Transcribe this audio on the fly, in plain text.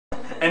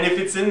And if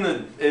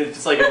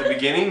it's like at the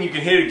beginning, you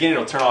can hit it again,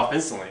 it'll turn off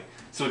instantly.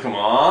 So come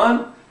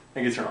on,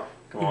 and get turned off.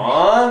 Come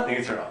on, and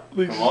get turned off.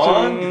 Come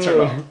on, get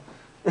turned off.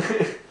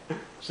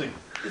 It's like,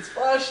 it's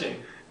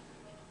flashing.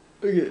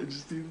 Okay,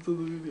 just do this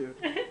on the video.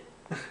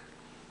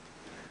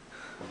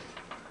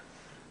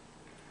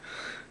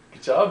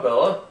 Good job,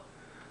 Bella.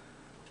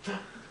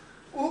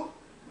 What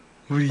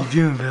are you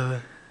doing,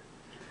 Bella?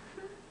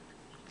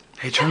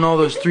 Hey, turn all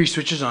those 3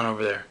 switches on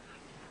over there.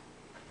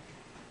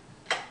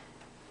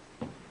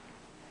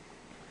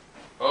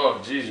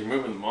 Oh, geez, you're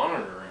moving the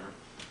monitor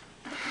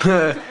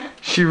around.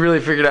 She really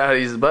figured out how to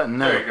use the button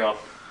now. There you go.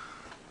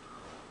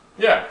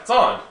 Yeah, it's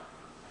on.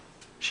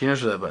 She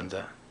knows where that button's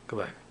at. Go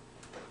back.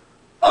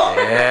 Oh,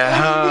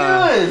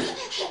 yeah.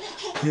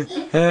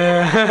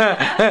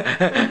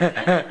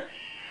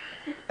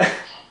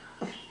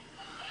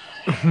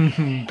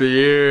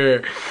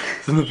 Beer.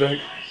 It's in the back.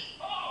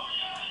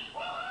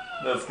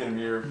 That's gonna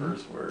be her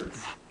first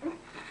words.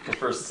 The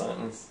first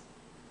sentence.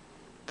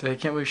 I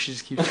can't believe she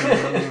just keeps turning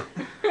it on.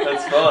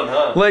 That's fun,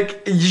 huh?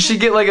 Like, you should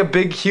get like a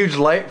big, huge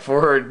light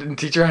for her and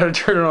teach her how to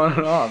turn it on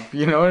and off.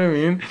 You know what I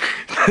mean?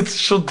 That's what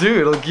she'll do.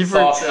 It'll keep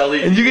Soft her.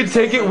 LED. And you can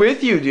take it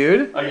with you,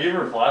 dude. I gave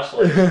her a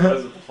flashlight. She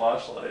plays with the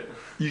flashlight.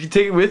 You can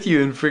take it with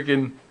you and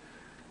freaking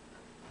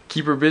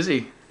keep her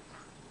busy.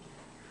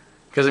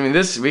 Because, I mean,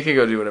 we can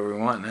go do whatever we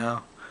want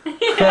now.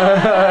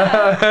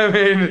 I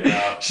mean,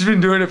 Yeah. She's been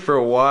doing it for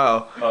a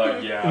while.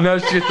 Yeah. Now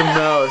she gets the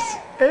mouse.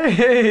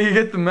 Hey, you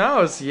get the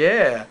mouse,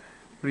 yeah.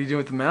 What are you doing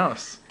with the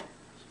mouse?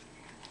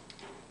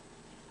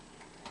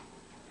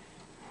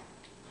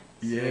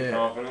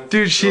 Yeah.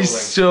 Dude, she's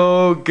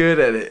so good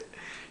at it.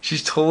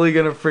 She's totally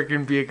gonna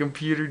freaking be a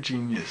computer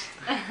genius.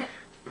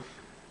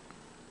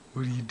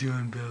 What are you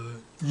doing, Bella?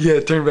 Yeah,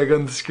 turn back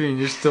on the screen.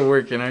 You're still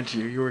working, aren't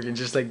you? You're working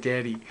just like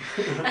Daddy.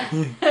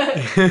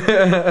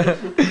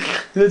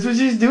 That's what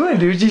she's doing,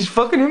 dude. She's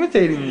fucking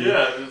imitating you.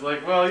 Yeah, she's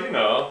like, well, you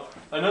know,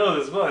 I know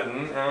this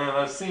button, and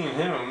I've seen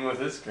him with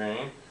his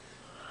screen.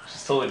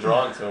 She's totally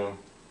drawn to him.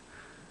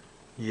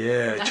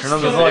 Yeah, turn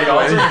on the She's like,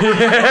 volume.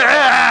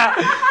 Yeah,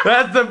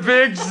 that's the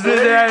big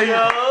Daddy.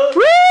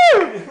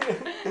 Woo!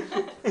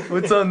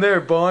 What's on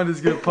there? Bond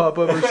is gonna pop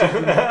up or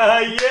something.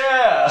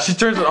 Yeah. She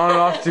turns it on and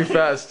off too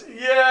fast.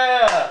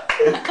 Yeah.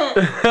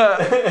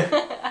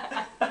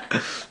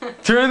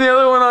 Turn the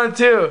other one on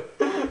too.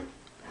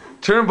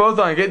 Turn them both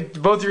on. Get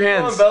both your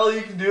hands. Come on, Bella,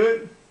 you can do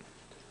it.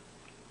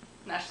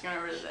 Now she's going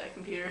over to the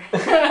computer.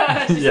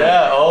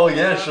 Yeah. Oh,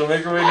 yeah. She'll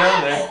make her way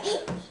down there.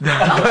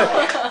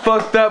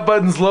 Fuck, that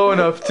button's low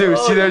enough too.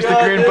 Oh, see, there's the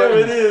green it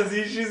button. is.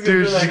 She's gonna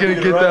Dude, she's gonna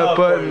get right that off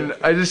for button. you.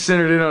 I just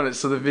centered in on it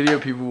so the video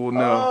people will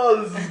know.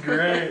 Oh, this is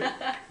great.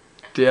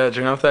 Yeah,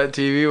 turn off that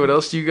TV. What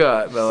else you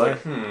got, Bella?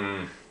 It's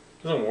like,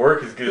 doesn't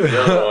work as good as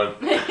the other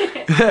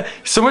one.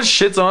 So much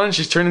shit's on and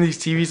she's turning these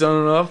TVs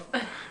on and off.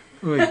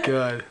 Oh my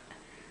god.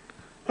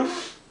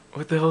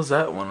 What the hell's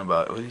that one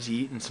about? What is he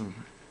eating? Some...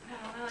 I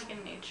don't know, like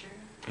in nature.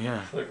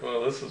 Yeah. It's like,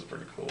 well, this is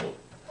pretty cool.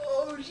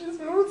 Oh, she's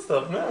moving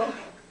stuff now.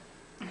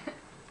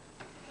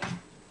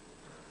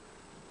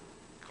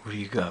 What do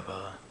you got,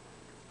 Bella?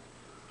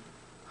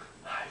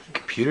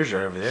 Computers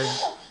are over there.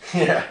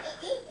 Yeah.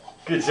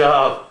 Good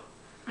job.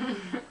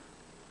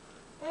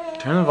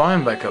 Turn the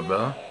volume back up,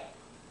 Bella.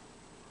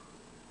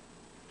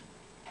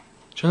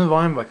 Turn the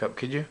volume back up,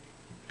 could you?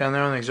 Down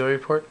there on the auxiliary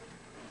port?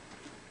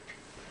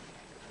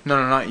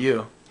 No, not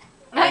you.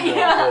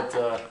 Yeah.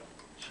 But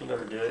she'll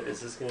never do it. Is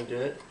this gonna do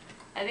it?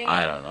 I think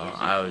I don't know. you should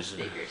I was-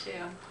 speaker too.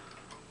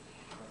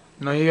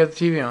 No, you got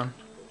the TV on.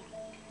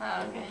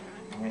 Oh, okay.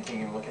 I'm making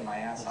you look at my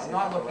ass. I'm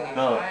not looking at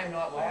No. you. I'm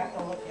not. I have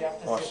to look. You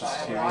have to Watch sit. this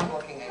I TV. am not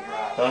looking at your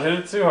ass. Don't hit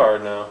it too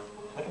hard now.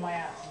 Look at my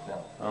ass.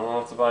 Bill. I don't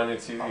have to buy a new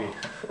TV.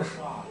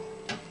 God.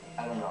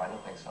 I don't know. I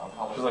don't think so. I'll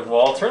probably. She's like,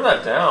 well, I'll turn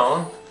that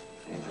down.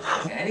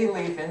 Any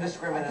leaf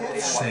indiscriminately.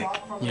 Sick.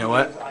 You know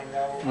what? I'm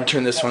gonna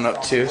turn this one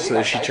up too so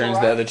that she turns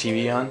the other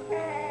TV on.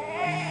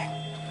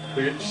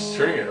 Look at, she's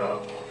turning it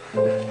up.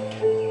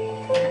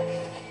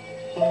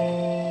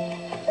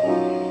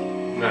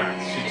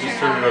 Max. She just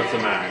turned it up to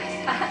max.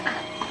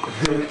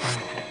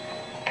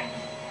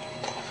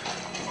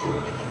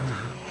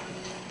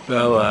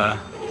 Bella.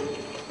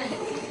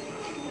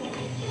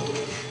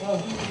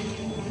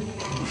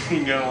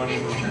 You got one.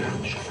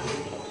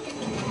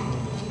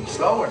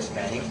 Slower,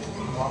 Spanny.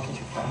 Walking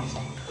too fast.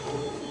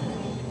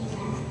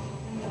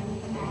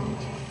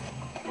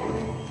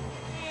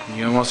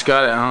 You almost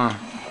got it, huh?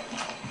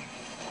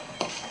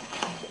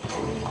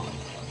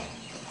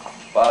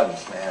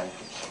 Bugs, man.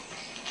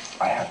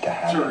 I have to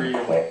have Sure,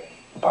 them quit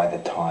by the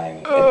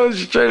time. Oh,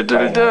 she's trying to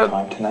turn it down.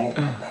 Time tonight.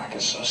 My back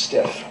is so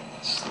stiff.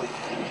 Sleep.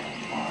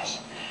 Mars.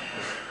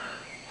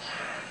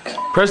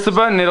 Press the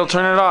button, it'll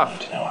turn it off.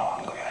 To know how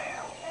hungry I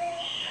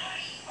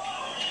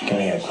am. Give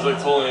me a. She's like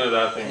totally into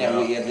that thing Yeah, now.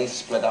 will you at least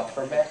split up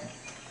for a bit?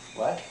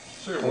 What?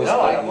 Sure, No, we'll I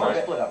split don't want to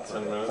up, split up for a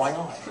 10 bit. minutes. Why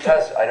not?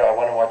 Because I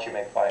want to watch you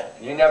make fire.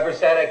 You never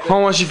said I could.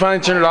 Well, once she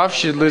finally turned it off,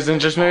 she'd lose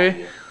interest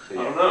maybe? I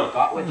don't know.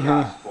 Got what you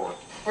asked for.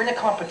 We're in a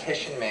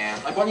competition,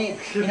 man. Like, why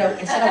don't you know,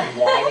 instead of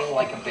whining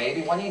like a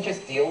baby, why don't you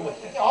just deal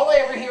with it? All I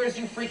ever hear is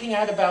you freaking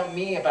out about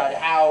me, about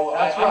how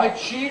I'm a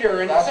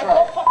cheater, and That's it's like,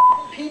 right. well,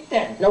 f Pete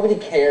then. Nobody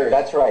cares.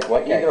 That's right.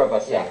 What Okay. either of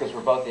us Yeah, say. because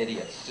we're both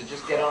idiots. So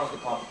just get on with the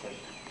competition.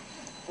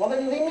 Well,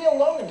 then leave me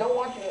alone and don't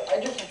watch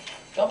it.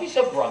 Don't be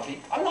so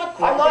grumpy. I'm not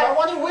grumpy. I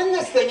want to win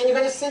this thing, and you're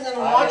going to sit and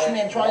watch me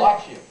and try to...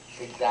 Watch you.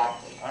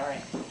 Exactly. All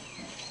right.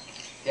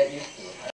 Get used to it.